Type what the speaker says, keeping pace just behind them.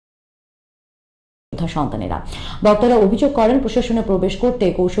মুক্তিযোদ্ধা সন্তানেরা। বক্তারা অভিযোগ করেন, প্রশাসনে প্রবেশ করতে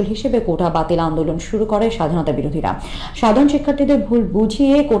কৌশল হিসেবে কোটা বাতিল আন্দোলন শুরু করে স্বাধীনতা বিরোধীরা। সাধারণ শিক্ষার্থীদের ভুল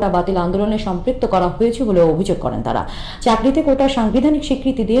বুঝিয়ে কোটা বাতিল আন্দোলনে সম্পৃক্ত করা হয়েছে বলে অভিযোগ করেন তারা। চাকরিতে কোটার সাংবিধানিক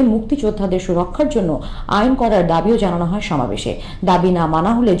স্বীকৃতি দিয়ে মুক্তিযোদ্ধাদের সুরক্ষার জন্য আইন করার দাবিও জানানো হয় সমাবেশে। দাবি না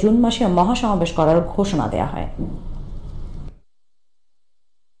মানা হলে জুন মাসে মহাসমাবেশ করার ঘোষণা দেয়া হয়।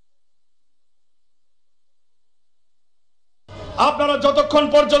 আপনারা যতক্ষণ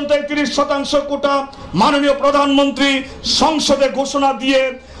পর্যন্ত 30% কোটা মাননীয় প্রধানমন্ত্রী সংসদে ঘোষণা দিয়ে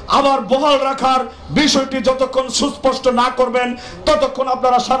আবার বহাল রাখার বিষয়টি যতক্ষণ সুস্পষ্ট না করবেন ততক্ষণ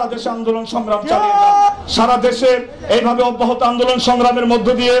আপনারা সারা দেশে আন্দোলন সংগ্রাম চালিয়ে যান। সারা দেশে এইভাবে অব্যাহত আন্দোলন সংগ্রামের মধ্য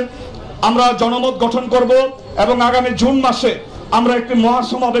দিয়ে আমরা জনমত গঠন করব এবং আগামী জুন মাসে আমরা একটি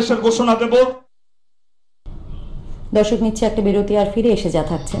মহাসমাবেশের ঘোষণা দেব। দর্শক, নিচ্ছে একটা বিরতি, আর ফিরে এসে যা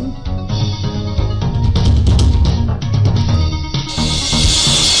থাকছেন।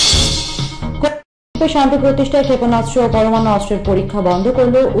 শান্তি প্রতিষ্ঠায় ক্ষেপণাস্ত্র ও পরমাণু অস্ত্রের পরীক্ষা বন্ধ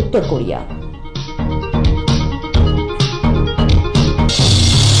করল উত্তর কোরিয়া।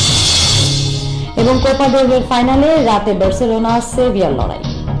 এবং কোপা ডেল রের ফাইনালে রাতে বার্সেলোনা সেভিয়ার লড়াই।